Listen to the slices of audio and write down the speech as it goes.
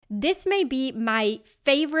This may be my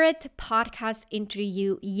favorite podcast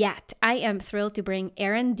interview yet. I am thrilled to bring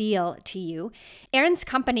Erin Diehl to you. Erin's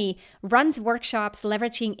company runs workshops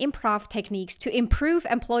leveraging improv techniques to improve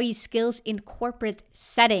employee skills in corporate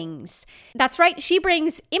settings. That's right, she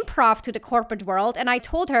brings improv to the corporate world, and I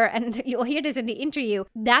told her, and you'll hear this in the interview,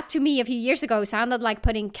 that to me a few years ago sounded like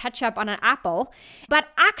putting ketchup on an apple, but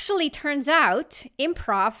actually turns out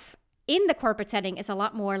improv in the corporate setting is a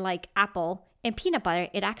lot more like apple and peanut butter.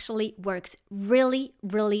 It actually works really,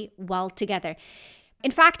 really well together.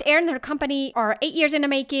 In fact, Erin and her company are 8 years in the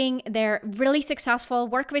making. They're really successful,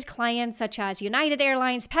 work with clients such as United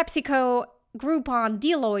Airlines, PepsiCo, Groupon,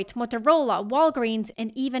 Deloitte, Motorola, Walgreens,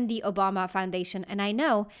 and even the Obama Foundation. And I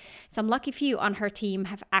know some lucky few on her team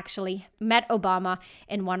have actually met Obama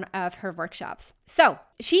in one of her workshops. So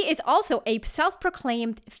she is also a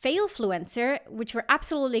self-proclaimed failfluencer, which we're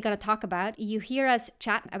absolutely going to talk about. You hear us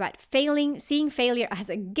chat about failing, seeing failure as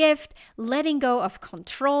a gift, letting go of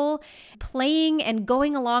control, playing and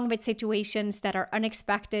going along with situations that are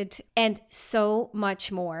unexpected, and so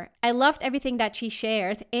much more. I loved everything that she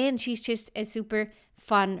shared, and she's just a super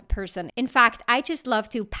fun person. In fact, I just love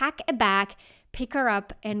to pack a bag, pick her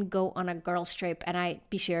up, and go on a girls trip, and I'd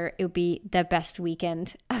be sure it would be the best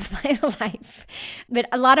weekend of my life. With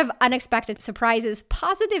a lot of unexpected surprises,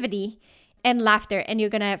 positivity, and laughter. And you're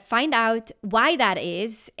gonna find out why that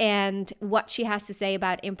is and what she has to say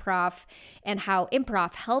about improv and how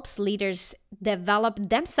improv helps leaders develop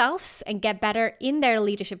themselves and get better in their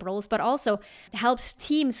leadership roles, but also helps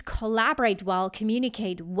teams collaborate well,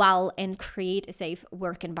 communicate well, and create a safe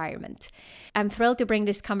work environment. I'm thrilled to bring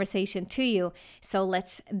this conversation to you, so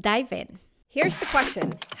let's dive in. Here's the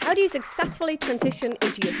question. How do you successfully transition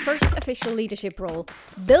into your first official leadership role,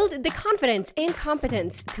 build the confidence and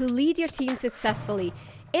competence to lead your team successfully,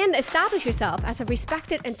 and establish yourself as a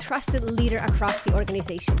respected and trusted leader across the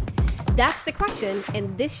organization? That's the question,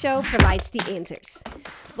 and this show provides the answers.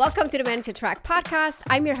 Welcome to the Manager Track podcast.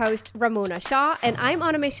 I'm your host, Ramona Shaw, and I'm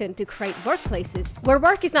on a mission to create workplaces where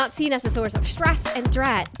work is not seen as a source of stress and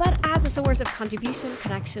dread, but as a source of contribution,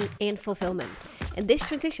 connection, and fulfillment. And this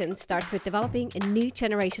transition starts with developing a new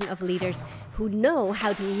generation of leaders who know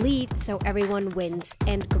how to lead so everyone wins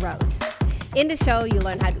and grows. In this show, you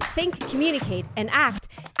learn how to think, communicate, and act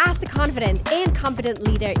as the confident and competent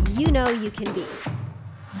leader you know you can be.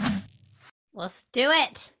 Let's do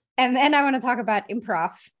it. And then I want to talk about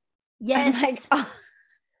improv. Yes. Like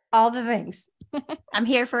all the things. I'm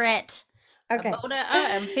here for it. Okay. Ramona, I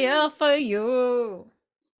am here for you.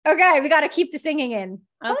 Okay, we got to keep the singing in.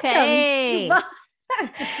 Okay.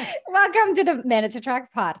 Welcome to the Manager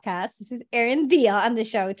Track podcast. This is Erin Diehl on the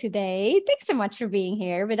show today. Thanks so much for being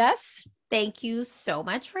here with us. Thank you so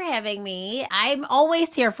much for having me. I'm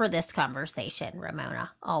always here for this conversation,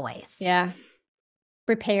 Ramona. Always. Yeah.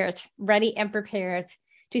 Prepared, ready and prepared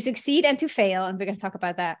to succeed and to fail. And we're going to talk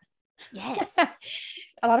about that. Yes.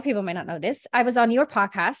 A lot of people may not know this. I was on your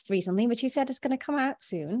podcast recently, which you said is going to come out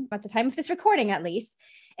soon, at the time of this recording, at least.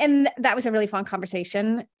 And that was a really fun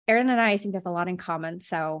conversation. Erin and I seem to have a lot in common.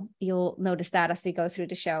 So you'll notice that as we go through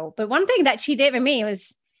the show. But one thing that she did with me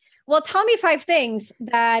was, well, tell me 5 things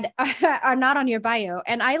that are not on your bio.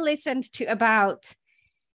 And I listened to about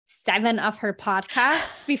 7 of her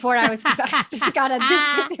podcasts before I just got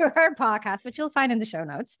addicted to her podcast, which you'll find in the show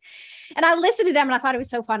notes. And I listened to them and I thought it was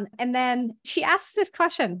so fun. And then she asks this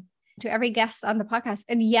question to every guest on the podcast.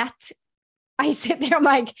 And yet I sit there, I'm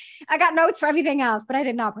like, I got notes for everything else, but I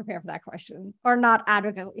did not prepare for that question or not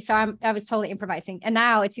adequately. So I was totally improvising. And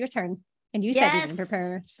now it's your turn. And you said you didn't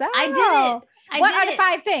prepare. So I did it. What are the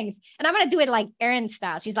 5 things? And I'm going to do it like Erin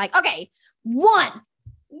style. She's like, okay, 1.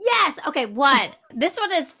 Yes. Okay. 1. This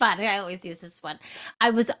one is fun. I always use this one.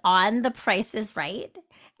 I was on The Price is Right.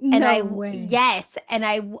 And no way. Yes. And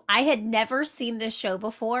I had never seen this show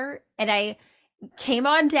before. And I came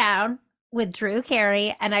on down with Drew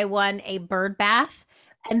Carey and I won a bird bath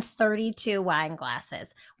and 32 wine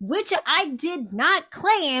glasses, which I did not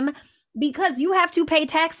claim because you have to pay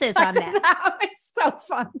taxes on that. It's so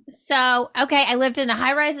fun. So, okay, I lived in a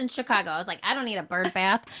high rise in Chicago. I was like, I don't need a bird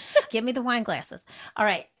bath. Give me the wine glasses. All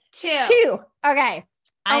right. 2. Okay.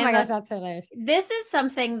 Oh my gosh, that's hilarious. This is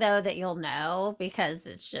something, though, that you'll know because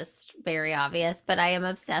it's just very obvious, but I am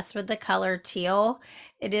obsessed with the color teal.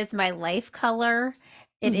 It is my life color.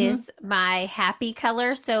 It is my happy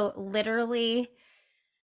color. So literally,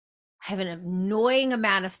 I have an annoying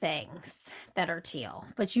amount of things that are teal,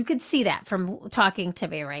 but you could see that from talking to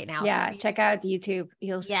me right now. Yeah, check out YouTube.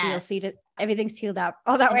 You'll see that everything's tealed up.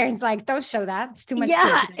 Oh, that way it's like, don't show that. It's too much.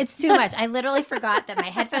 Yeah, it's too much. I literally forgot that my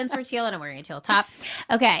headphones were teal and I'm wearing a teal top.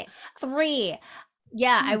 Okay. 3,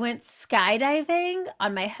 Yeah, I Oh. went skydiving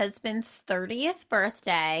on my husband's 30th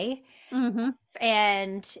birthday. Mm-hmm.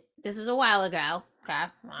 And this was a while ago. Okay,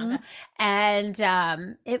 a while ago.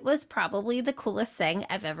 And it was probably the coolest thing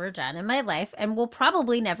I've ever done in my life and will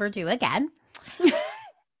probably never do again.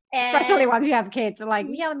 Especially And once you have kids. So like,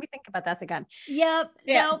 yeah, let me think about this again. yep,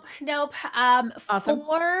 Yeah. nope. Awesome.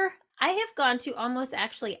 I have gone to almost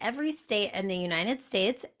actually every state in the United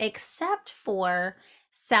States except for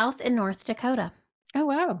South and North Dakota. Oh,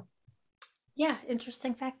 wow. Yeah,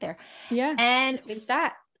 interesting fact there. Yeah. And Should change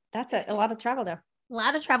that. That's a lot of travel though. a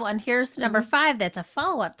lot of travel. And here's number Mm-hmm. 5 that's a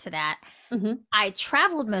follow-up to that. Mm-hmm. I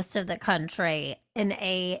traveled most of the country in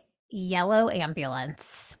a yellow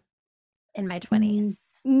ambulance in my 20s.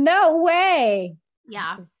 No way.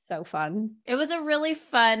 Yeah. That is so fun. It was a really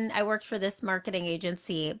fun. I worked for this marketing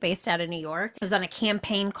agency based out of New York. It was on a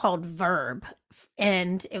campaign called Verb,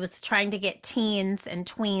 and it was trying to get teens and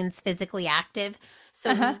tweens physically active.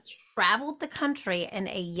 So Uh-huh. we traveled the country in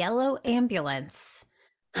a yellow ambulance,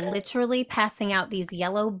 literally passing out these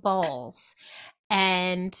yellow balls.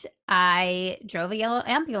 And I drove a yellow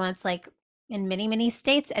ambulance like in many, many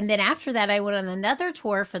states. And then after that, I went on another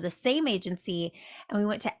tour for the same agency. And we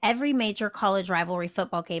went to every major college rivalry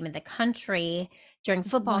football game in the country during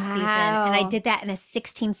football season. And I Wow. did that in a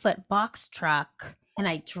 16-foot box truck and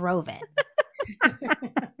I drove it.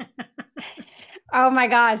 Oh my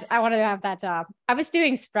gosh. I want to have that job. I was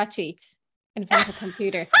doing spreadsheets in front of a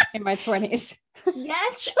computer in my 20s.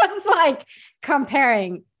 Yes. Just like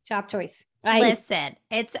comparing job choice. Listen,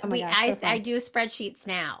 it's Oh my gosh, so I fun. do spreadsheets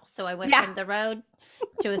now. So I went Yeah. from the road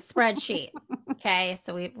to a spreadsheet. Okay.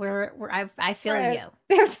 So I feel Right. you.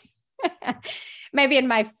 There's maybe in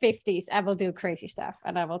my 50s, I will do crazy stuff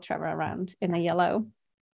and I will travel around in a yellow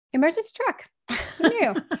emergency truck. Who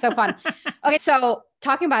knew? So fun. Okay, so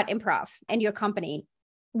talking about improv and your company,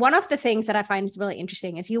 one of the things that I find is really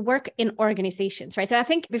interesting is you work in organizations, right? So I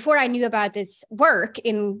think before I knew about this work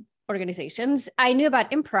in organizations, I knew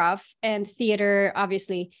about improv and theater,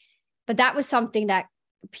 obviously, but that was something that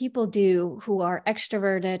people do who are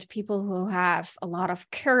extroverted, people who have a lot of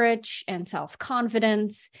courage and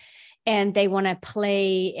self-confidence, and they want to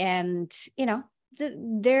play and,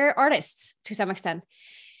 they're artists to some extent.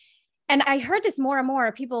 And I heard this more and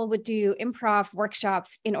more. People would do improv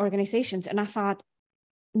workshops in organizations. And I thought,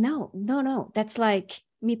 no, that's like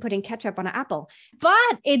me putting ketchup on an apple.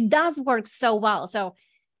 But it does work so well. So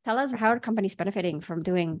tell us how are companies benefiting from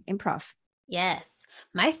doing improv? Yes.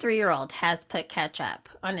 My 3-year-old has put ketchup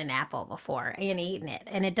on an apple before and eaten it.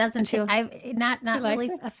 And it And doesn't, I not likes really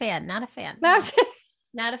it? a fan, not a fan, No.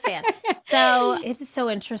 not a fan. So it's so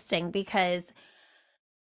interesting because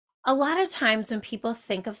a lot of times when people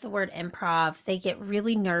think of the word improv, they get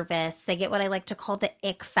really nervous. They get what I like to call the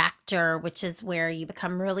ick factor, which is where you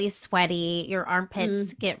become really sweaty, your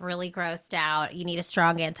armpits get really grossed out, you need a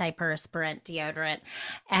strong antiperspirant deodorant,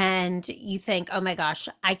 and you think, oh my gosh,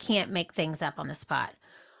 I can't make things up on the spot.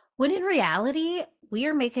 When in reality, we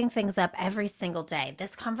are making things up every single day.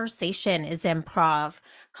 This conversation is improv,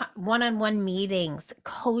 one-on-one meetings,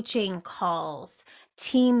 coaching calls,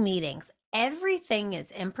 team meetings. Everything is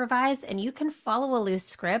improvised and you can follow a loose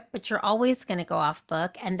script, but you're always going to go off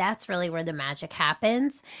book. And that's really where the magic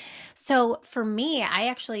happens. So for me, I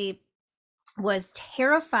actually was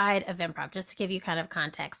terrified of improv. Just to give you kind of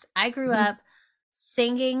context, I grew up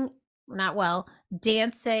singing, not well,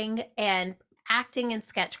 dancing, and acting in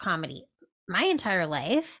sketch comedy my entire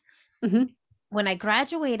life. When I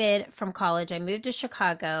graduated from college, I moved to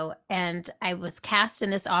Chicago and I was cast in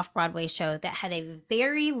this off-Broadway show that had a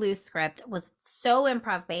very loose script, was so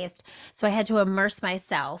improv based. So I had to immerse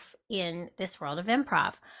myself in this world of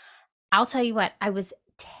improv. I'll tell you what, I was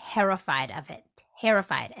terrified of it.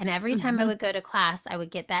 Terrified. And every time I would go to class, I would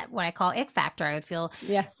get that what I call ick factor. I would feel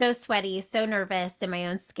so sweaty, so nervous in my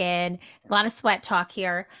own skin. A lot of sweat talk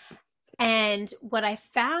here. And what I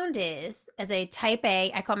found is, as a type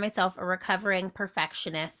A, I call myself a recovering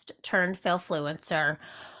perfectionist turned Philfluencer.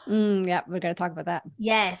 Yeah, we're going to talk about that.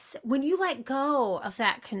 Yes. When you let go of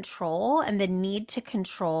that control and the need to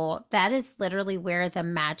control, that is literally where the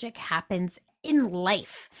magic happens in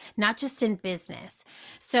life, not just in business.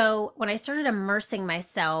 So when I started immersing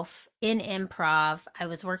myself in improv, I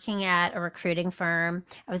was working at a recruiting firm.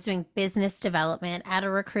 I was doing business development at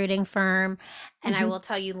a recruiting firm. And I will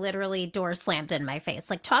tell you, literally doors slammed in my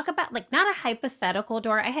face. Like, talk about like not a hypothetical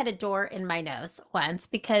door. I had a door in my nose once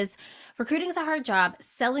because recruiting is a hard job.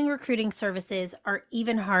 Selling recruiting services are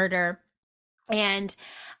even harder. And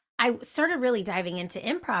I started really diving into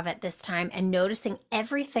improv at this time and noticing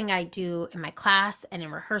everything I do in my class and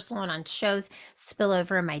in rehearsal and on shows spill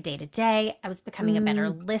over in my day to day. I was becoming a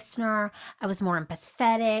better listener. I was more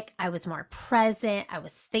empathetic. I was more present. I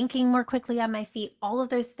was thinking more quickly on my feet. All of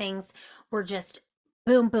those things were just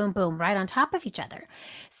boom, boom, boom, right on top of each other.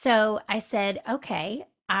 So I said, okay,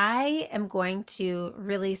 I am going to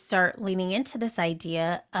really start leaning into this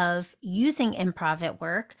idea of using improv at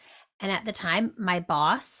work. And at the time, my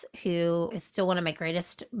boss, who is still one of my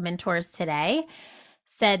greatest mentors today,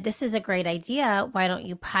 said, this is a great idea. Why don't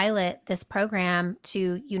you pilot this program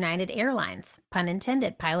to United Airlines? Pun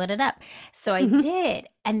intended, pilot it up. So I did.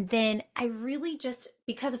 And then I really just,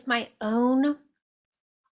 because of my own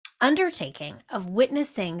undertaking of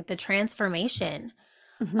witnessing the transformation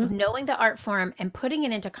of knowing the art form and putting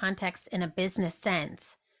it into context in a business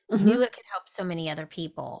sense, knew it could help so many other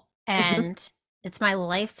people. And it's my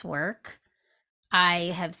life's work.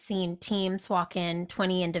 I have seen teams walk in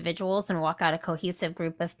 20 individuals and walk out a cohesive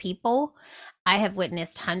group of people. I have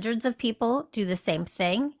witnessed hundreds of people do the same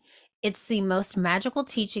thing. It's the most magical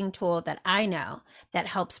teaching tool that I know that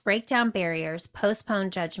helps break down barriers, postpone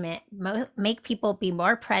judgment, make people be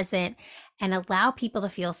more present, and allow people to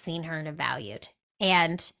feel seen, heard, and valued.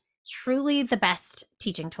 And truly the best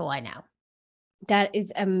teaching tool I know. That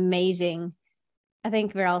is amazing. I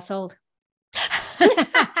think we're all sold.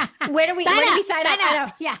 Where do we sign up? I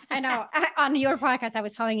know. Yeah, I know. On your podcast, I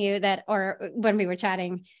was telling you that, or when we were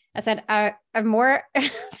chatting, I said, I'm more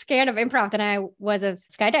scared of improv than I was of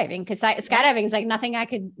skydiving, because skydiving is like nothing I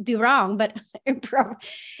could do wrong, but improv,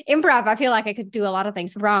 I feel like I could do a lot of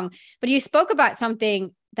things wrong. But you spoke about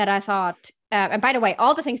something that I thought, and by the way,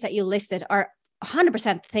 all the things that you listed are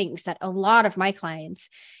 100% things that a lot of my clients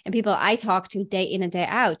and people I talk to day in and day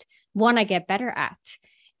out want to get better at.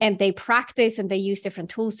 And they practice and they use different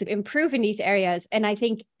tools to improve in these areas. And I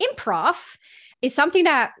think improv is something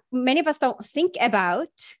that many of us don't think about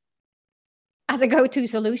as a go-to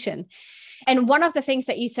solution. And one of the things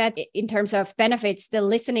that you said in terms of benefits, the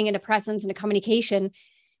listening and the presence and the communication,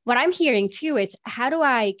 what I'm hearing too is, how do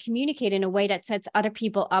I communicate in a way that sets other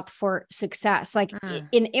people up for success? Like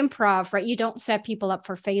in improv, right? You don't set people up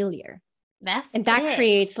for failure. And that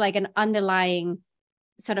creates like an underlying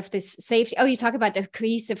sort of this safety. Oh, you talk about the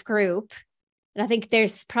cohesive group. And I think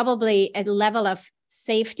there's probably a level of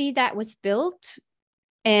safety that was built,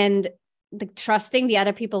 and the trusting the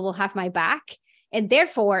other people will have my back. And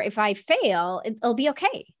therefore, if I fail, it'll be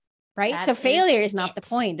okay. Right. So failure is not the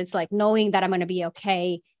point. It's like knowing that I'm going to be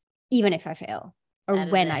okay, even if I fail or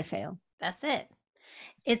when I fail. That's it.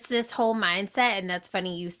 It's this whole mindset. And that's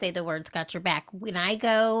funny. You say the words "got your back." When I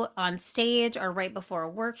go on stage or right before a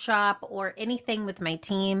workshop or anything with my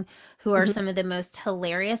team, who are some of the most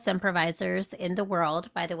hilarious improvisers in the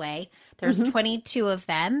world, by the way, there's 22 of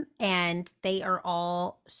them, and they are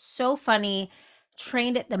all so funny,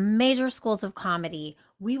 trained at the major schools of comedy.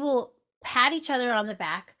 We will pat each other on the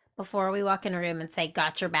back before we walk in a room and say,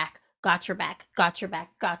 "Got your back. Got your back, got your back,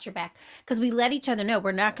 got your back." Because we let each other know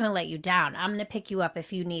we're not going to let you down. I'm going to pick you up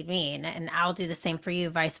if you need me, and I'll do the same for you,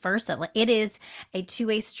 vice versa. It is a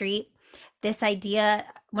two-way street. This idea,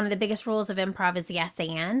 one of the biggest rules of improv is yes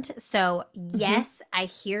and. So yes, I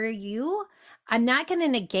hear you. I'm not going to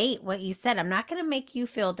negate what you said. I'm not going to make you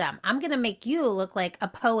feel dumb. I'm going to make you look like a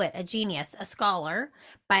poet, a genius, a scholar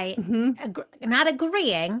by not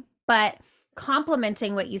agreeing, but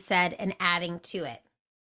complimenting what you said and adding to it.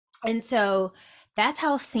 And so that's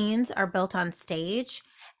how scenes are built on stage.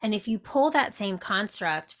 And if you pull that same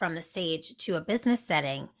construct from the stage to a business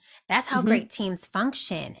setting, that's how great teams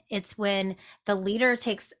function. It's when the leader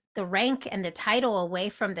takes the rank and the title away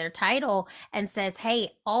from their title and says,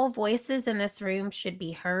 hey, all voices in this room should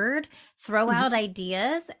be heard. Throw out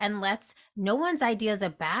ideas, and no one's idea is a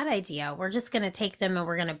bad idea. We're just going to take them and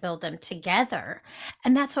we're going to build them together.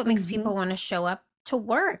 And that's what makes people want to show up to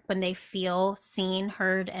work, when they feel seen,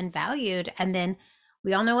 heard, and valued. And then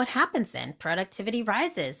we all know what happens then. Productivity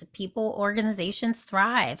rises. People, organizations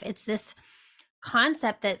thrive. It's this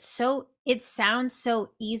concept that it sounds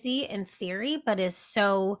so easy in theory, but is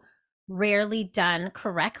so rarely done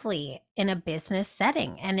correctly in a business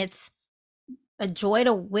setting. And it's a joy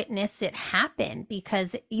to witness it happen,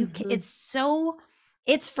 because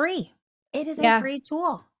it's free. It is a free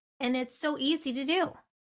tool, and it's so easy to do.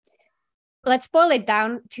 Let's boil it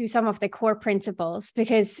down to some of the core principles,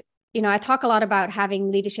 because, I talk a lot about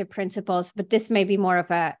having leadership principles, but this may be more of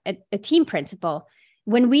a team principle.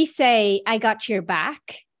 When we say, I got your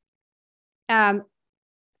back,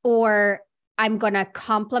 or I'm going to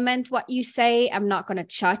compliment what you say, I'm not going to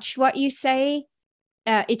judge what you say,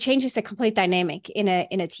 it changes the complete dynamic in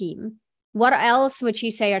a team. What else would you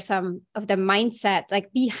say are some of the mindset,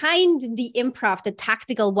 like behind the improv, the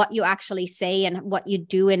tactical, what you actually say and what you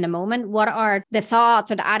do in the moment? What are the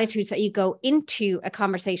thoughts or the attitudes that you go into a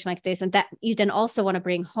conversation like this and that you then also want to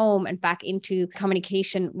bring home and back into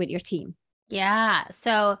communication with your team? Yeah.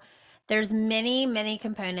 So there's many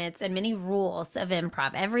components and many rules of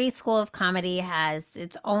improv. Every school of comedy has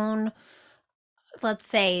its own, let's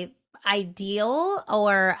say, ideal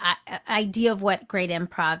or idea of what great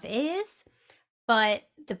improv is, but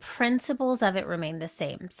the principles of it remain the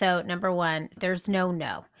same. So, number one, there's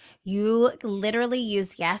no. You literally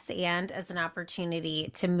use yes and as an opportunity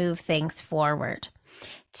to move things forward.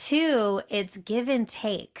 Two, it's give and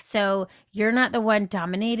take. So you're not the one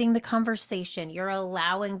dominating the conversation. You're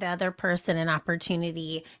allowing the other person an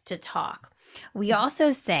opportunity to talk. We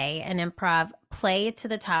also say in improv, play to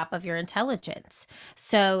the top of your intelligence.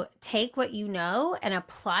 So take what you know and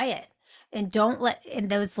apply it. And don't let in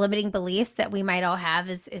those limiting beliefs that we might all have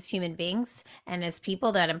as human beings and as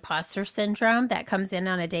people, that imposter syndrome that comes in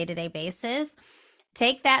on a day-to-day basis.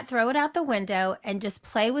 Take that, throw it out the window, and just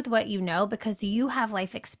play with what you know, because you have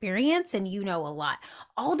life experience and you know a lot.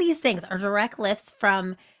 All these things are direct lifts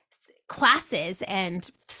from classes and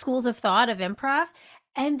schools of thought of improv,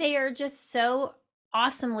 and they are just so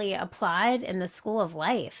awesomely applied in the school of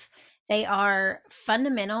life. They are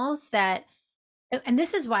fundamentals that, and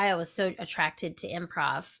this is why I was so attracted to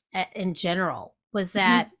improv in general, was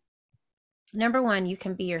that number one, you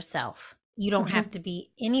can be yourself. You don't have to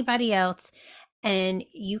be anybody else. And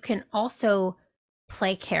you can also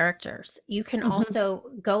play characters. You can also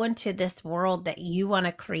go into this world that you want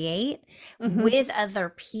to create with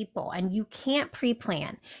other people, and you can't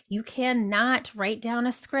pre-plan. You cannot write down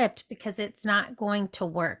a script because it's not going to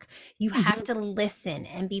work. You have to listen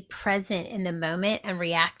and be present in the moment and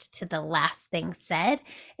react to the last thing said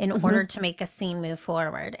in order to make a scene move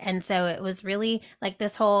forward. And so it was really like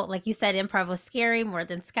this whole, like you said, improv was scary more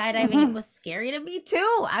than skydiving. It was scary to me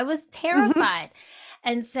too. I was terrified.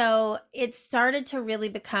 And so it started to really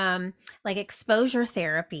become like exposure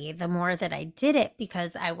therapy the more that I did it,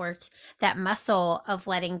 because I worked that muscle of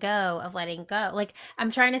letting go, of letting go. Like, I'm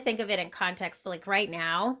trying to think of it in context. So like right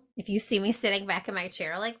now, if you see me sitting back in my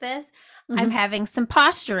chair like this, I'm having some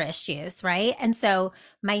posture issues, right? And so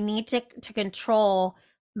my need to control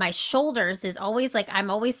my shoulders is always like, I'm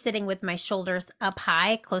always sitting with my shoulders up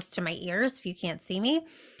high, close to my ears, if you can't see me.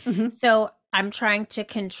 So I'm trying to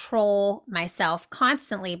control myself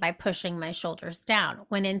constantly by pushing my shoulders down.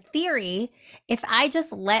 When in theory, if I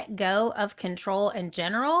just let go of control in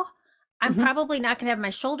general, I'm probably not going to have my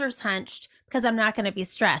shoulders hunched, because I'm not going to be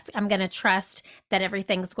stressed. I'm going to trust that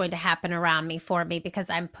everything's going to happen around me for me, because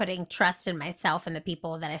I'm putting trust in myself and the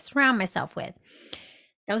people that I surround myself with.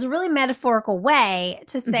 That was a really metaphorical way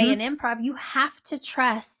to say in improv, you have to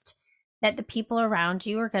trust that the people around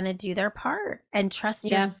you are going to do their part, and trust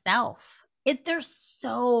yourself. There's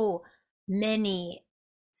so many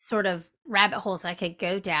sort of rabbit holes I could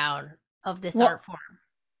go down of this art form.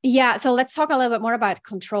 Yeah. So let's talk a little bit more about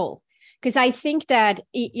control, because I think that,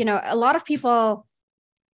 a lot of people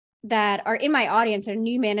that are in my audience are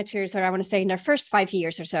new managers, or I want to say in their first 5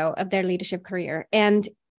 years or so of their leadership career. And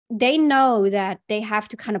they know that they have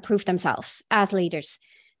to kind of prove themselves as leaders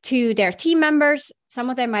to their team members. Some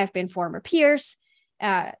of them might have been former peers,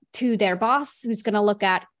 to their boss, who's going to look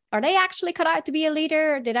at, are they actually cut out to be a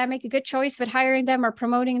leader? Did I make a good choice with hiring them or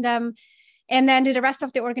promoting them? And then to the rest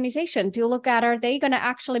of the organization to look at, are they going to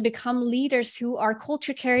actually become leaders who are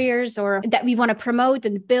culture carriers, or that we want to promote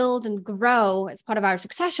and build and grow as part of our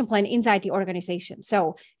succession plan inside the organization?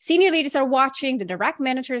 So senior leaders are watching, the direct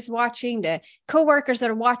managers watching, the coworkers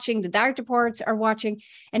are watching, the direct reports are watching.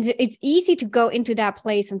 And it's easy to go into that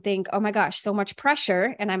place and think, oh my gosh, so much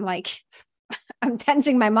pressure. And I'm like, I'm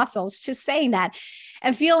tensing my muscles just saying that,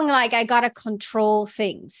 and feeling like I got to control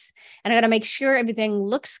things, and I got to make sure everything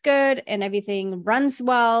looks good and everything runs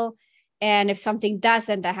well. And if something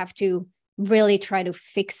doesn't, I have to really try to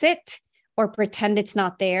fix it or pretend it's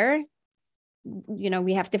not there.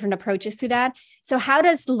 We have different approaches to that. So how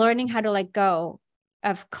does learning how to let go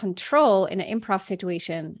of control in an improv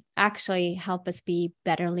situation actually help us be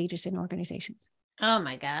better leaders in organizations? Oh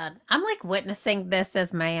my God. I'm like witnessing this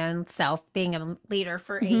as my own self, being a leader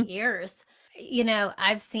for 8 years.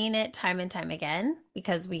 I've seen it time and time again,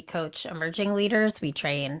 because we coach emerging leaders. We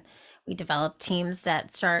develop teams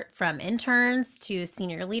that start from interns to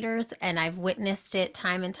senior leaders. And I've witnessed it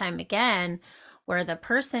time and time again, where the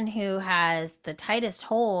person who has the tightest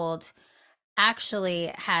hold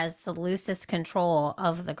actually has the loosest control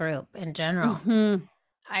of the group in general.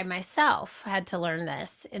 I myself had to learn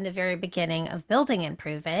this in the very beginning of building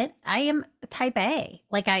Improve It. I am type A,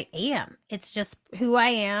 like I am. It's just who I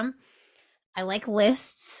am. I like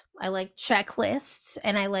lists. I like checklists,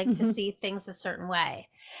 and I like to see things a certain way.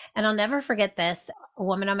 And I'll never forget this. A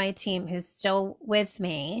woman on my team who's still with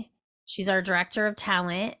me, she's our director of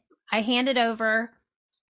talent. I handed over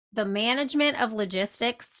the management of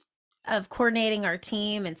logistics of coordinating our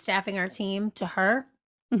team and staffing our team to her.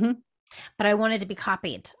 But I wanted to be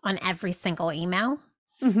copied on every single email.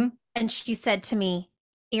 And she said to me,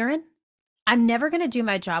 Erin, I'm never going to do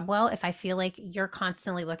my job well if I feel like you're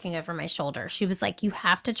constantly looking over my shoulder. She was like, you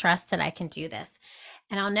have to trust that I can do this.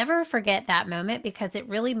 And I'll never forget that moment because it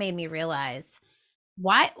really made me realize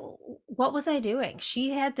what was I doing? She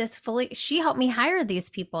helped me hire these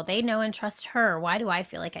people. They know and trust her. Why do I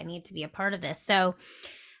feel like I need to be a part of this? So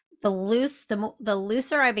the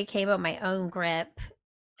looser I became of my own grip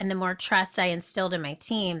and the more trust I instilled in my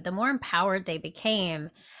team, the more empowered they became.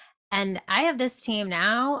 And I have this team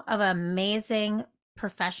now of amazing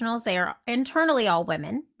professionals. They are internally all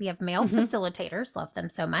women. We have male facilitators, love them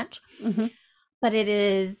so much. But it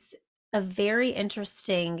is a very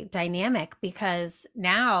interesting dynamic because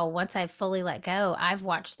now once I've fully let go, I've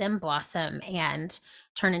watched them blossom and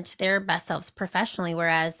turn into their best selves professionally.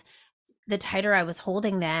 Whereas the tighter I was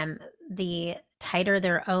holding them, the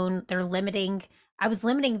tighter I was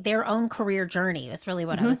limiting their own career journey is really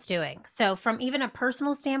what I was doing. So from even a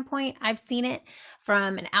personal standpoint, I've seen it.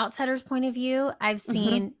 From an outsider's point of view, I've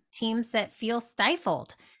seen teams that feel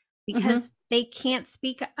stifled because they can't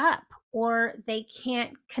speak up or they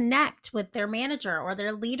can't connect with their manager or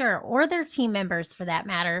their leader or their team members for that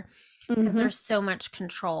matter, because there's so much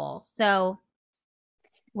control. So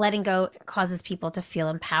letting go causes people to feel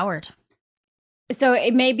empowered. So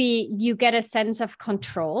it maybe you get a sense of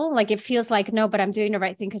control, like it feels like, no, but I'm doing the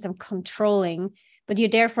right thing because I'm controlling, but you're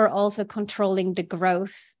therefore also controlling the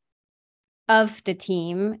growth of the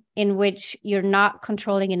team, in which you're not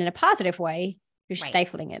controlling it in a positive way. You're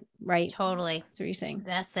stifling it, right? Totally. That's what you're saying.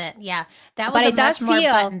 That's it. Yeah. That was a much more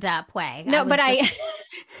buttoned up way. No,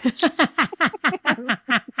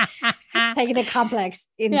 taking the complex.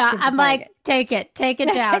 I'm like, take it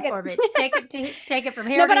down for me. Take it from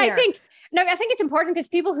here. No, but I think it's important because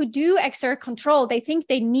people who do exert control, they think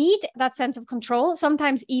they need that sense of control.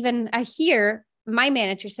 Sometimes even I hear my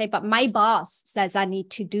manager say, but my boss says I need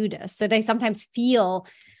to do this. So they sometimes feel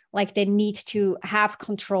like they need to have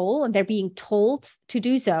control and they're being told to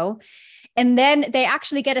do so. And then they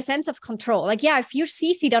actually get a sense of control. Like, yeah, if you're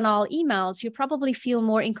CC'd on all emails, you probably feel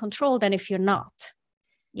more in control than if you're not.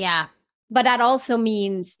 Yeah. But that also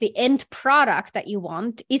means the end product that you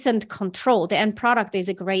want isn't controlled. The end product is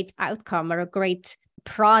a great outcome or a great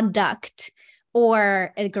product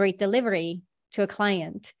or a great delivery to a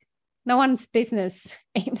client. No one's business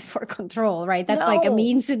aims for control, right? That's like a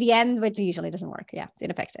means to the end, which usually doesn't work. Yeah, it's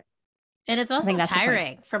ineffective. And it's also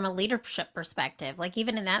tiring from a leadership perspective. Like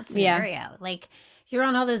even in that scenario, like you're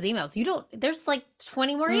on all those emails. There's like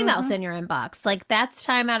 20 more emails in your inbox. Like that's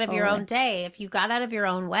time out of your own day. If you got out of your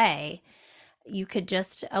own way, you could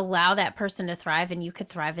just allow that person to thrive and you could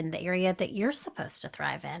thrive in the area that you're supposed to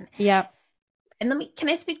thrive in. Yeah. And can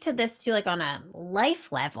I speak to this too, like on a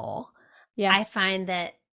life level? Yeah. I find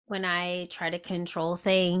that when I try to control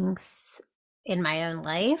things in my own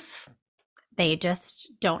life, they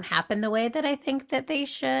just don't happen the way that I think that they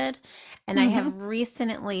should. And I have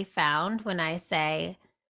recently found when I say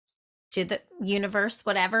to the universe,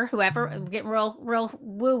 whoever, I'm getting real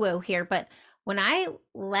woo-woo here, but when I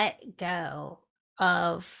let go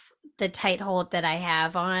of the tight hold that I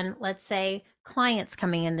have on, let's say, clients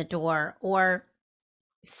coming in the door or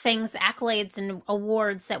things, accolades and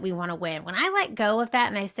awards that we want to win, when I let go of that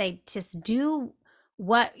and I say, just do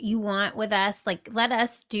what you want with us, like let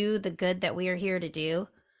us do the good that we are here to do,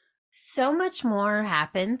 so much more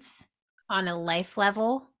happens on a life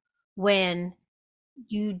level when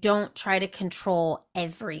you don't try to control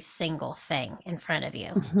every single thing in front of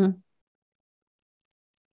you.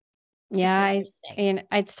 Yeah, and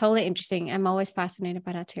it's totally interesting. I'm always fascinated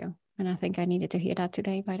by that too. And I think I needed to hear that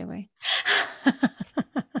today, by the way.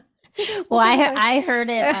 Well, I heard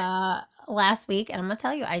it last week, and I'm gonna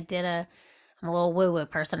tell you, I'm a little woo-woo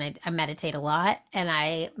person. I meditate a lot, and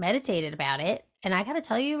I meditated about it. And I gotta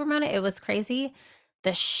tell you, Ramona, it was crazy.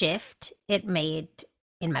 The shift it made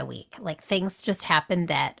in my week. Like things just happened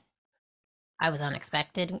that I was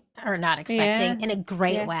unexpected or not expecting in a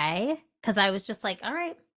great way. Cause I was just like, all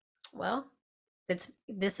right, well,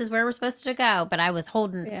 this is where we're supposed to go. But I was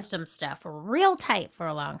holding some stuff real tight for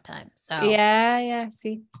a long time. So yeah.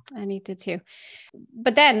 See, I needed to.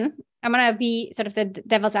 But then I'm gonna be sort of the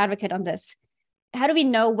devil's advocate on this. how do we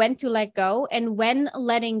know when to let go, and when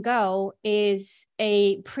letting go is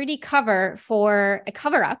a pretty cover for a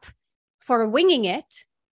cover up for winging it,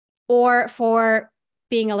 or for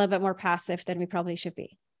being a little bit more passive than we probably should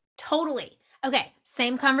be? Totally. Okay,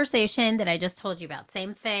 same conversation that I just told you about.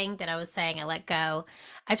 Same thing that I was saying I let go.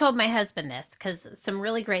 I told my husband this because some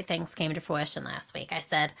really great things came to fruition last week. I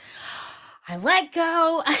said, I let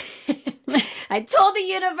go. I told the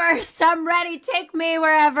universe, I'm ready, take me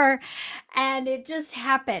wherever. And it just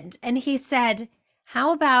happened. And he said,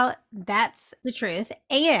 how about that's the truth?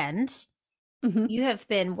 And you have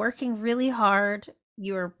been working really hard.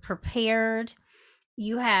 You're prepared.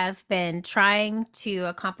 You have been trying to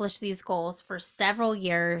accomplish these goals for several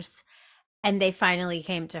years, and they finally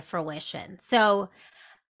came to fruition. So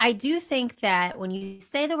I do think that when you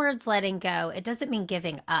say the words letting go, it doesn't mean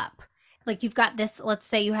giving up. Like you've got this, let's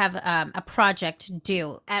say you have a project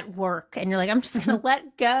due at work and you're like, I'm just going to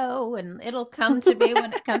let go and it'll come to me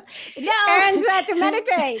when it comes. No. Erin said to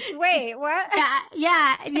meditate. Wait, what?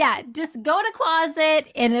 Yeah. Just go to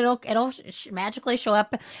closet and it'll magically show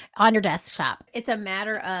up on your desktop. It's a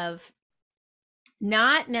matter of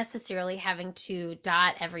not necessarily having to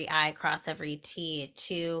dot every I, cross every T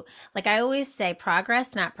to, like I always say,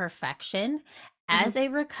 progress, not perfection. As a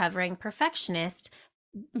recovering perfectionist,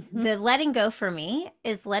 the letting go for me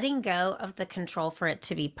is letting go of the control for it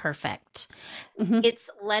to be perfect. It's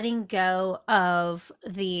letting go of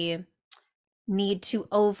the need to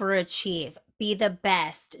overachieve, be the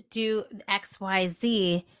best, do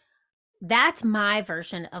XYZ. That's my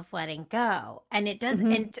version of letting go. And it does,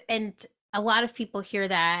 and a lot of people hear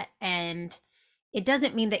that, and it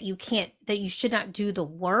doesn't mean that you should not do the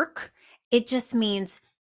work. It just means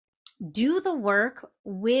do the work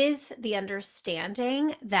with the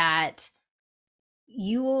understanding that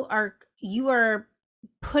you are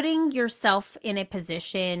putting yourself in a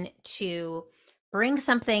position to bring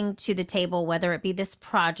something to the table, whether it be this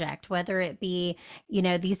project, whether it be,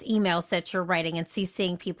 these emails that you're writing and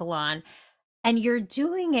CCing people on, and you're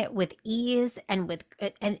doing it with ease and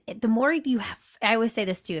the more you have, I always say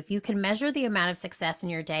this too, if you can measure the amount of success in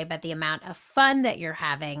your day by the amount of fun that you're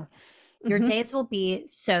having, your days will be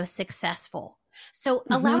so successful. So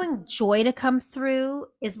allowing joy to come through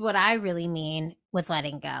is what I really mean with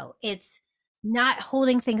letting go. It's not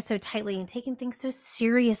holding things so tightly and taking things so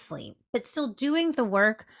seriously, but still doing the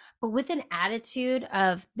work, but with an attitude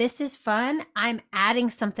of this is fun. I'm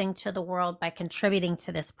adding something to the world by contributing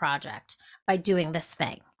to this project, by doing this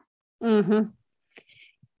thing.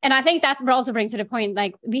 And I think that also brings to the point,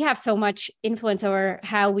 like we have so much influence over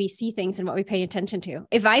how we see things and what we pay attention to.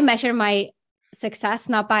 If I measure my success,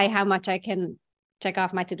 not by how much I can check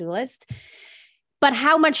off my to-do list, but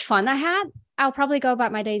how much fun I had, I'll probably go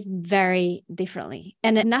about my days very differently.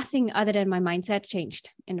 And nothing other than my mindset changed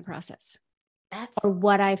in the process. Or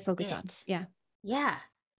what I focus on. Yeah. Yeah.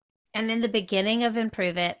 And in the beginning of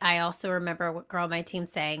Improve It, I also remember a girl on my team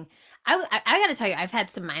saying, I got to tell you, I've had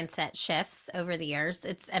some mindset shifts over the years.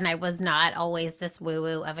 And I was not always this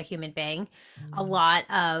woo-woo of a human being. A lot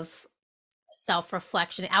of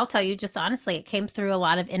self-reflection. I'll tell you just honestly, it came through a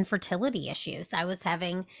lot of infertility issues. I was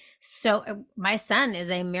having, my son is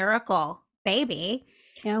a miracle baby.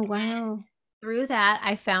 Oh, wow. And through that,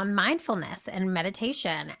 I found mindfulness and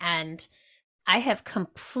meditation, and I have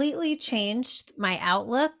completely changed my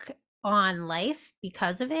outlook on life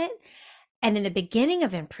because of it. And in the beginning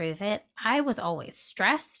of Improve It, I was always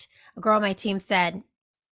stressed. A girl on my team said,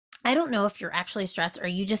 I don't know if you're actually stressed or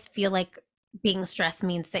you just feel like being stressed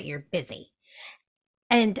means that you're busy.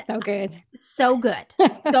 And so good. So good.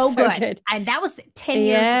 So good. And that was 10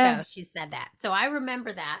 years ago, she said that. So I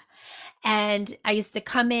remember that. And I used to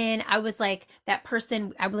come in, I was like that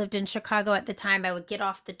person, I lived in Chicago at the time. I would get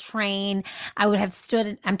off the train. I would have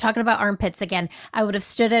stood, I'm talking about armpits again. I would have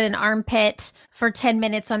stood at an armpit for 10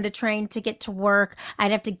 minutes on the train to get to work.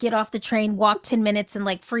 I'd have to get off the train, walk 10 minutes in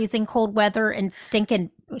like freezing cold weather and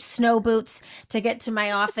stinking snow boots to get to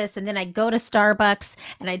my office. And then I'd go to Starbucks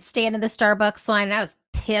and I'd stand in the Starbucks line, and I was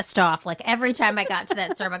pissed off. Like every time I got to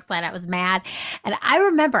that Starbucks line, I was mad. And I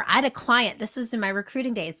remember I had a client, this was in my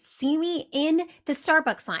recruiting days, see me in the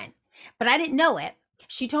Starbucks line, but I didn't know it.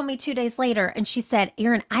 She told me 2 days later, and she said,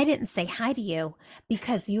 Erin, I didn't say hi to you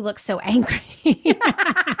because you look so angry.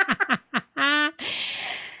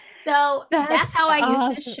 So that's how I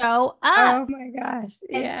used to show up. Oh my gosh.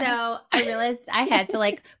 Yeah. And so I realized I had to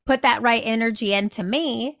like put that right energy into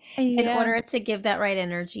me in order to give that right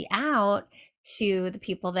energy out to the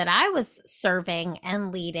people that I was serving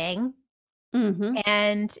and leading.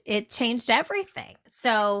 And it changed everything.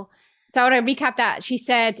 So I want to recap that. She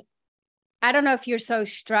said, I don't know if you're so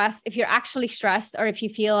stressed, if you're actually stressed, or if you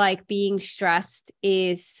feel like being stressed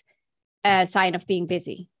is a sign of being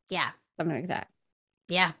busy. Yeah. Something like that.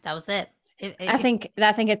 Yeah, that was it. I think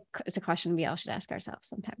it's a question we all should ask ourselves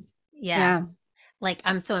sometimes. Yeah. Yeah. Like,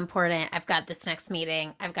 I'm so important. I've got this next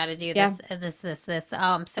meeting. I've got to do Yeah. this. Oh,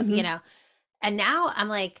 I'm so, Mm-hmm. and now I'm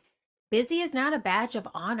like, busy is not a badge of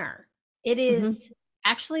honor. It Mm-hmm. is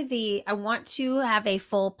actually I want to have a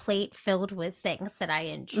full plate filled with things that I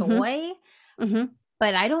Mm-hmm. enjoy, Mm-hmm.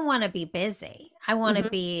 but I don't want to be busy. I want to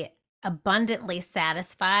Mm-hmm. be abundantly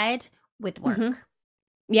satisfied with Mm-hmm. work.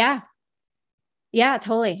 Yeah. Yeah,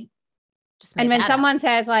 totally. Just And made when that up. someone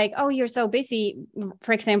says like, "Oh, you're so busy,"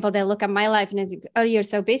 for example, they look at my life and it's, "Oh, you're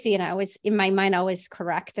so busy," and I always, in my mind, I always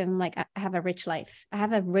correct them like, "I have a rich life. I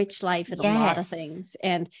have a rich life with a lot of Yes. things,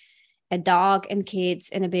 and a dog and kids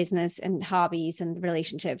and a business and hobbies and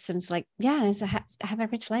relationships." And it's like, yeah, I have a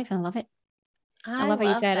rich life and I love it. I I love how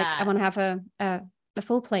you love said like, I that. want to have a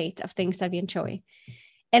full plate of things that we enjoy,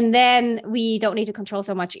 and then we don't need to control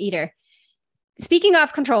so much either. Speaking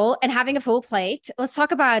of control and having a full plate, let's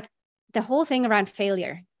talk about the whole thing around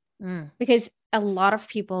failure, Mm. because a lot of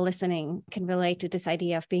people listening can relate to this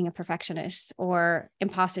idea of being a perfectionist or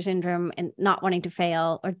imposter syndrome and not wanting to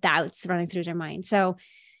fail, or doubts running through their mind. So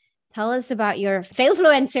tell us about your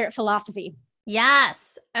failfluencer philosophy.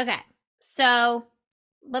 Yes. Okay. So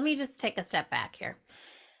let me just take a step back here.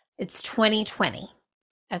 It's 2020.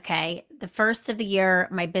 Okay. The first of the year,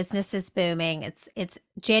 my business is booming. It's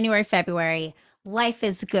January, February. Life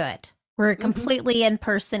is good. We're a Mm-hmm. completely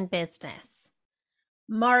in-person business.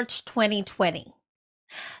 March 2020.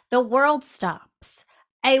 The world stops.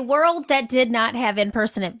 A world that did not have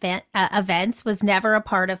in-person events was never a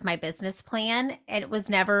part of my business plan. And it was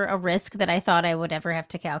never a risk that I thought I would ever have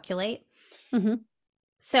to calculate. Mm-hmm.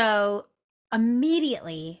 So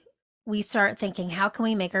immediately we start thinking, how can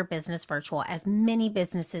we make our business virtual, as many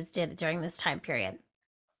businesses did during this time period?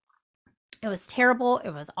 It was terrible. It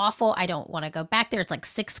was awful. I don't want to go back there. It's like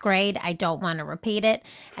sixth grade. I don't want to repeat it.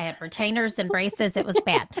 I had retainers and braces. It was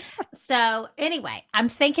bad. So, anyway, I'm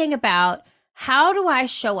thinking about, how do I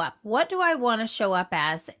show up? What do I want to show up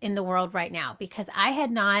as in the world right now? Because I had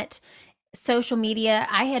not social media,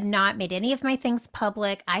 I had not made any of my things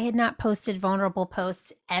public. I had not posted vulnerable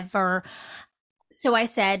posts ever. So I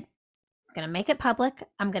said, I'm going to make it public.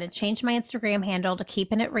 I'm going to change my Instagram handle to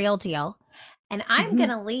Keeping It Real Deal. And I'm Mm-hmm. going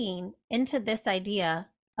to lean into this idea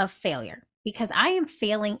of failure, because I am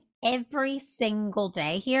failing every single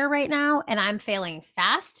day here right now. And I'm failing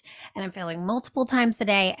fast, and I'm failing multiple times a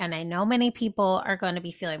day. And I know many people are going to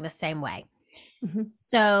be feeling the same way. Mm-hmm.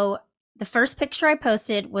 So the first picture I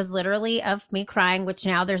posted was literally of me crying, which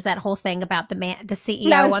now there's that whole thing about the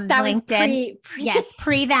CEO on That was LinkedIn. pre Yes,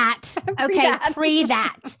 pre that. pre Okay, that. pre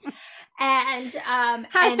that. And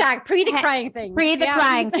Hashtag pre the crying thing. pre the Yeah.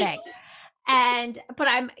 crying thing. But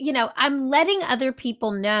I'm letting other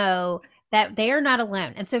people know that they are not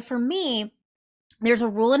alone. And so for me, there's a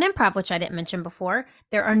rule in improv, which I didn't mention before.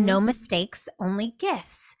 There are no mistakes, only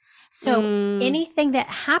gifts. So anything that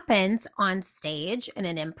happens on stage in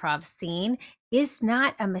an improv scene is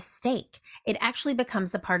not a mistake. It actually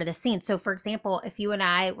becomes a part of the scene. So for example, if you and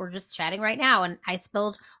I were just chatting right now and I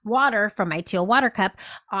spilled water from my teal water cup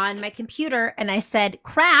on my computer and I said,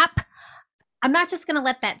 crap, I'm not just going to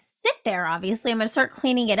let that sit there. Obviously, I'm going to start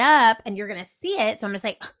cleaning it up and you're going to see it. So I'm going to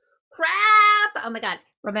say, crap. Oh my God.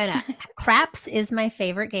 Ramona, craps is my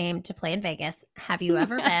favorite game to play in Vegas. Have you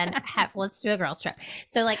ever been? Let's do a girls trip.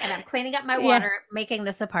 So and I'm cleaning up my water, making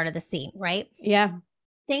this a part of the scene, right? Yeah.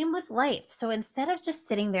 Same with life. So instead of just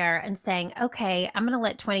sitting there and saying, okay, I'm going to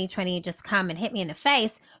let 2020 just come and hit me in the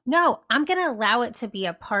face. No, I'm going to allow it to be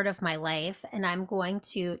a part of my life, and I'm going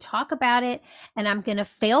to talk about it, and I'm going to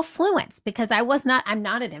fail fluence, because I'm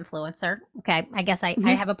not an influencer. Okay. I guess I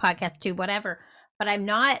have a podcast too, whatever, but I'm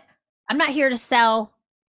not here to sell,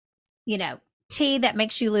 tea that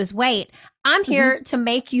makes you lose weight. I'm here to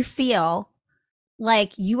make you feel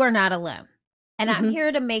like you are not alone. And I'm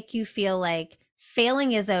here to make you feel like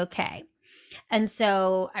failing is okay. And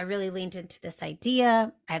so I really leaned into this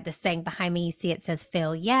idea. I have this saying behind me. You see, it says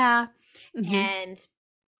fail, yeah. And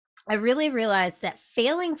I really realized that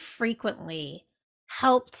failing frequently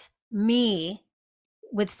helped me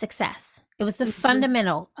with success. It was the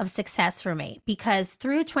fundamental of success for me, because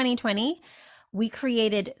through 2020, we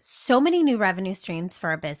created so many new revenue streams for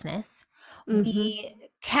our business. We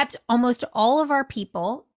kept almost all of our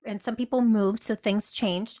people, and some people moved, so things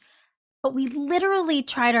changed. But we literally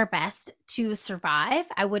tried our best to survive.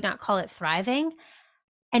 I would not call it thriving.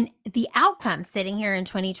 And the outcome sitting here in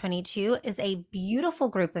 2022 is a beautiful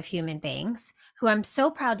group of human beings who I'm so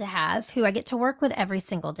proud to have, who I get to work with every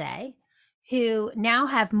single day, who now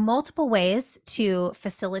have multiple ways to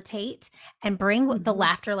facilitate and bring the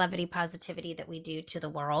laughter, levity, positivity that we do to the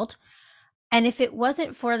world. And if it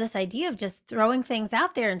wasn't for this idea of just throwing things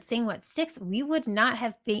out there and seeing what sticks, we would not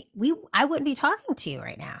have been, I wouldn't be talking to you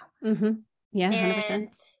right now. Yeah, 100%. And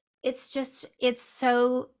it's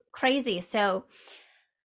so crazy. So,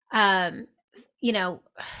 it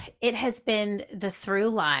has been the through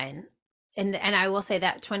line. And I will say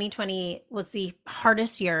that 2020 was the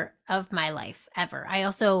hardest year of my life ever. I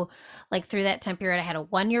also, like, through that time period, I had a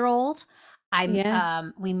 1-year-old.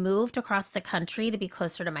 We moved across the country to be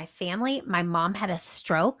closer to my family. My mom had a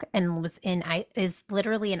stroke and is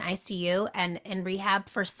literally in ICU and in rehab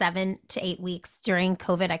for 7 to 8 weeks during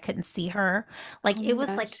COVID. I couldn't see her. Like, it was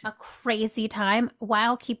like a crazy time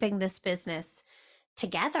while keeping this business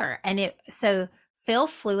together. And so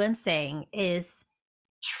Philfluencing is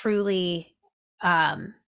truly, I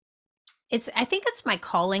think it's my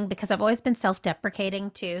calling because I've always been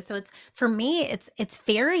self-deprecating too. So for me, it's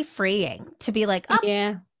very freeing to be like, oh,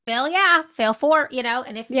 fail 4,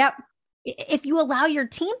 and if you allow your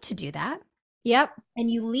team to do that,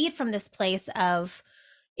 and you lead from this place of,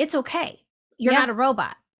 it's okay. You're not a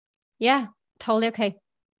robot. Yeah, totally okay.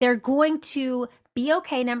 They're going to be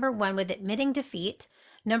okay, number 1, with admitting defeat.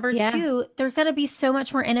 Number 2, there's going to be so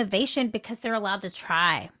much more innovation because they're allowed to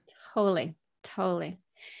try. Totally.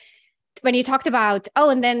 When you talked about,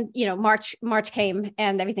 and then, March came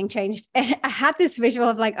and everything changed. And I had this visual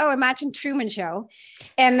of like, imagine Truman Show.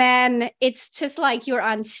 And then it's just like you're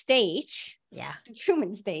on stage. Yeah. The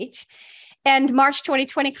Truman stage. And March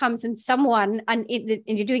 2020 comes and and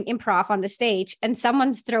you're doing improv on the stage and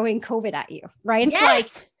someone's throwing COVID at you, right? It's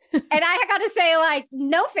like, and I got to say, like,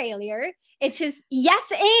 no failure. It's just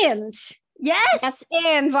yes.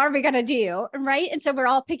 And what are we going to do? Right. And so we're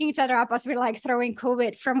all picking each other up as we're like throwing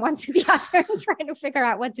COVID from one to the other and trying to figure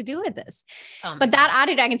out what to do with this. But that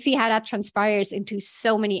attitude, I can see how that transpires into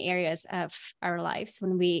so many areas of our lives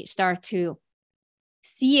when we start to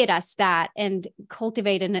see it as that and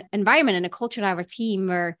cultivate an environment and a culture in our team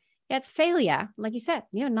where it's failure. Like you said,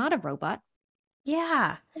 you're not a robot.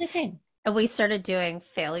 Yeah. And we started doing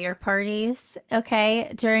failure parties,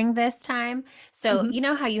 during this time. So you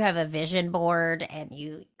know how you have a vision board and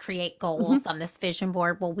you create goals on this vision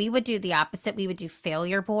board? Well, we would do the opposite. We would do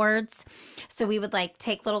failure boards. So we would like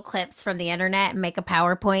take little clips from the internet and make a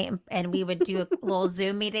PowerPoint, and we would do little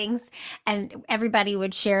Zoom meetings, and everybody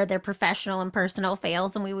would share their professional and personal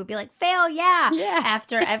fails. And we would be like, fail,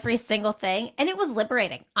 after every single thing. And it was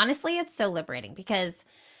liberating. Honestly, it's so liberating because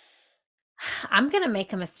I'm going to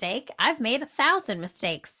make a mistake. I've made 1,000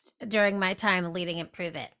 mistakes during my time leading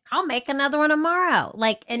Improve It. I'll make another one tomorrow.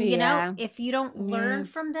 If you don't learn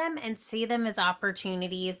from them and see them as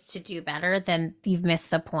opportunities to do better, then you've missed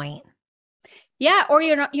the point. Yeah. Or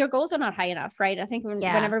your goals are not high enough, right? I think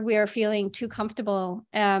whenever we are feeling too comfortable,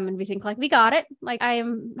 and we think like, we got it. Like, I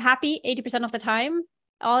am happy 80% of the time.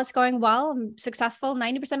 All is going well. I'm successful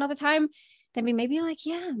 90% of the time. Then we may be like,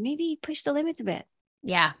 maybe push the limits a bit.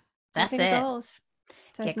 Yeah. That's it. Goals.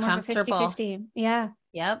 So get comfortable. 50-50. Yeah.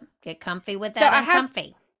 Yep. Get comfy with that. So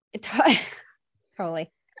comfy. Totally.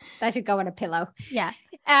 That should go on a pillow. Yeah.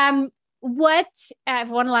 I have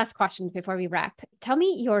one last question before we wrap. Tell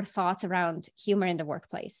me your thoughts around humor in the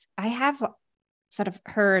workplace. I have sort of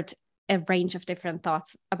heard a range of different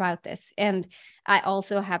thoughts about this. And I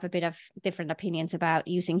also have a bit of different opinions about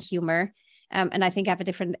using humor. And I think I have a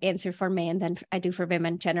different answer for men than I do for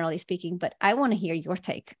women, generally speaking. But I want to hear your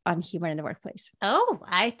take on humor in the workplace. Oh,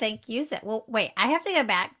 I think use it. Well, wait, I have to go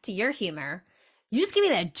back to your humor. You just gave me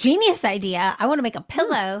that genius idea. I want to make a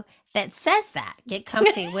pillow that says that. Get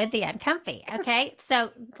comfy with the uncomfy. Okay. So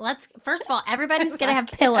first of all, everybody's going to have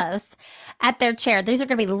pillows at their chair. These are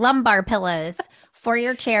going to be lumbar pillows for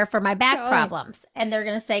your chair for my back problems. And they're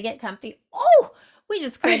going to say, get comfy. Oh, we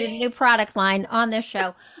just created a new product line on this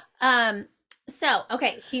show.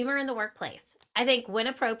 Humor in the workplace. I think when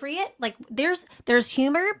appropriate, like there's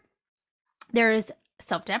humor, there's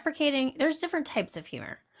self-deprecating, there's different types of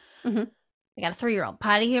humor. I got a 3-year-old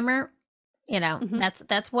potty humor.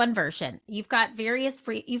 That's one version. You've got various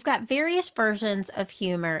versions of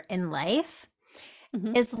humor in life.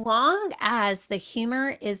 As long as the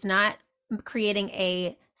humor is not creating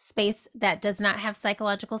a space that does not have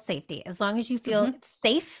psychological safety, as long as you feel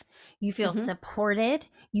safe, you feel supported,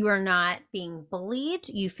 you are not being bullied,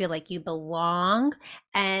 you feel like you belong,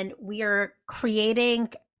 and we are creating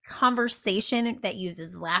conversation that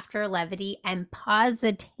uses laughter, levity, and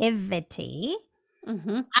positivity.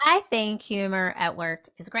 I think humor at work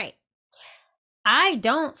is great. I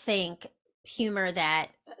don't think humor that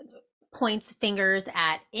points fingers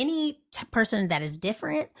at any person that is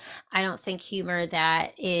different. I don't think humor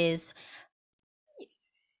that is,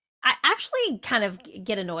 I actually kind of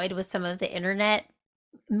get annoyed with some of the internet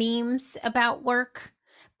memes about work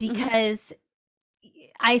because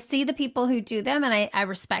I see the people who do them and I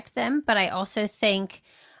respect them, but I also think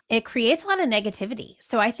it creates a lot of negativity.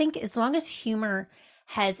 So I think as long as humor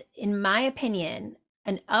has, in my opinion,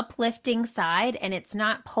 an uplifting side and it's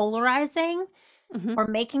not polarizing or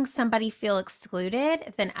making somebody feel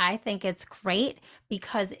excluded, then I think it's great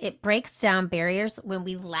because it breaks down barriers. When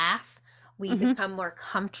we laugh, we become more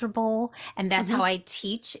comfortable. And that's how I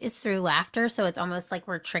teach, is through laughter. So it's almost like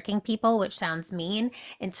we're tricking people, which sounds mean,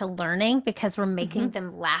 into learning because we're making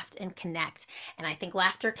them laugh and connect. And I think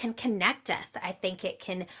laughter can connect us. I think it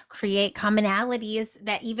can create commonalities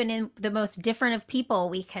that even in the most different of people,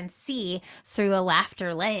 we can see through a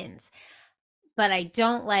laughter lens. But I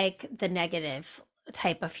don't like the negative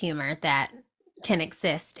type of humor that can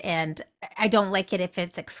exist. And I don't like it if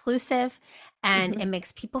it's exclusive and it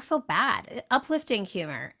makes people feel bad. Uplifting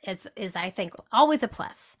humor is I think always a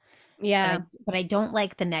plus. Yeah. But I don't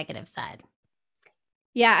like the negative side.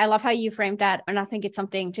 Yeah, I love how you framed that. And I think it's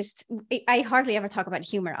something I hardly ever talk about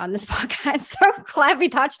humor on this podcast. So I'm glad we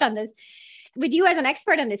touched on this with you as an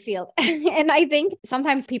expert in this field. And I think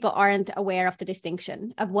sometimes people aren't aware of the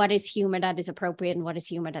distinction of what is humor that is appropriate and what is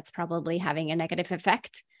humor that's probably having a negative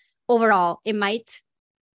effect. Overall, it might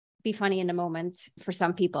be funny in the moment for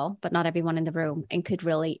some people, but not everyone in the room, and could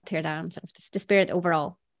really tear down sort of the spirit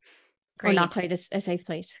overall. Great. Or not quite a safe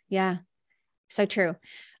place. Yeah. So true.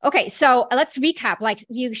 Okay. So let's recap. Like,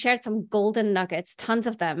 you shared some golden nuggets, tons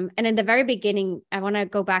of them. And in the very beginning, I want to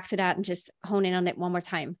go back to that and just hone in on it one more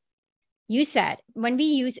time. You said when we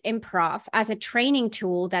use improv as a training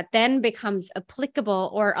tool that then becomes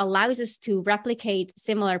applicable or allows us to replicate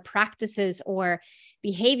similar practices or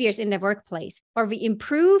behaviors in the workplace, or we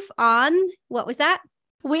improve on, what was that?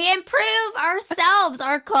 We improve ourselves,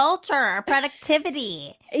 our culture, our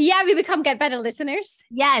productivity. Yeah, we get better listeners.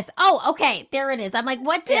 Yes. Oh, okay. There it is. I'm like,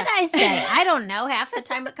 what did I say? I don't know. Half the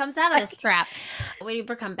time it comes out of this trap. We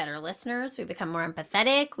become better listeners. We become more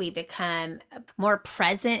empathetic. We become more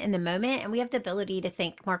present in the moment. And we have the ability to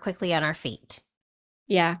think more quickly on our feet.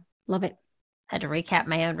 Yeah. Love it. Had to recap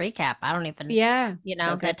my own recap. I don't even,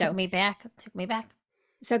 so that took me back.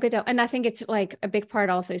 So good though. And I think it's like a big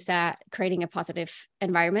part also is that creating a positive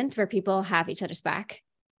environment where people have each other's back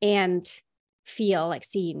and feel like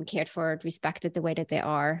seen, cared for, respected the way that they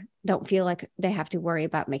are. Don't feel like they have to worry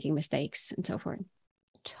about making mistakes and so forth.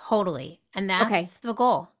 Totally. And that's the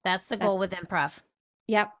goal. That's the goal with improv.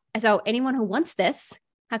 Yep. So anyone who wants this,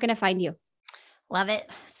 how can I find you? Love it.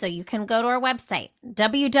 So you can go to our website,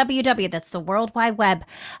 www, that's the World Wide Web,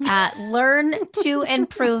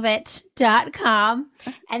 learntoimproveit.com.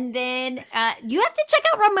 And then you have to check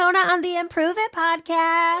out Ramona on the Improve It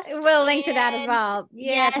podcast. We'll link to that as well.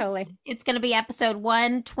 Yeah, totally. It's going to be episode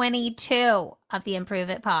 122 of the Improve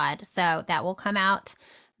It pod. So that will come out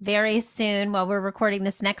very soon while we're recording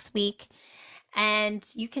this next week. And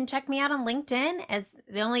you can check me out on LinkedIn as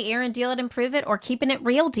the only Erin Diehl at Improve It, or Keeping It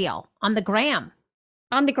Real Deal on the gram.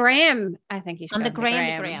 On the gram. I think you should. On the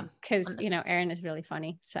gram. Because, Erin is really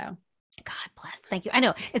funny. So God bless. Thank you. I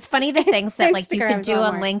know it's funny the things that like you can do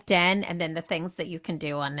on LinkedIn and then the things that you can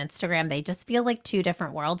do on Instagram. They just feel like two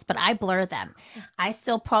different worlds, but I blur them. I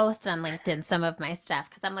still post on LinkedIn some of my stuff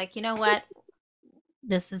because I'm like, you know what?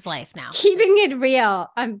 This is life now. Keeping it real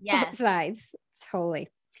on both sides. Totally.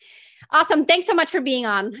 Awesome. Thanks so much for being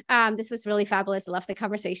on. This was really fabulous. I love the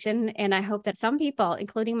conversation. And I hope that some people,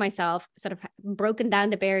 including myself, sort of broken down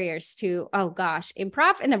the barriers to, oh gosh,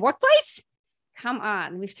 improv in the workplace? Come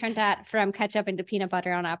on. We've turned that from ketchup into peanut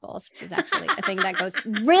butter on apples, which is actually a thing that goes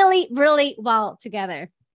really, really well together.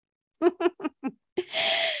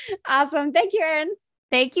 Awesome. Thank you, Erin.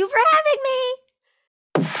 Thank you for having me.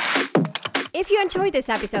 If you enjoyed this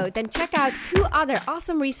episode, then check out 2 other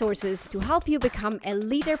awesome resources to help you become a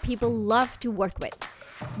leader people love to work with.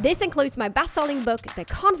 This includes my best-selling book, The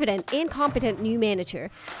Confident and Competent New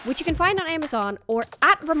Manager, which you can find on Amazon or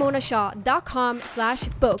at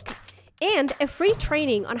ramonashaw.com/book, and a free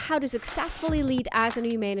training on how to successfully lead as a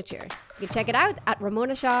new manager. You can check it out at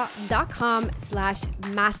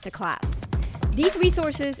ramonashaw.com/masterclass. These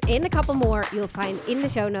resources and a couple more you'll find in the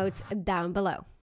show notes down below.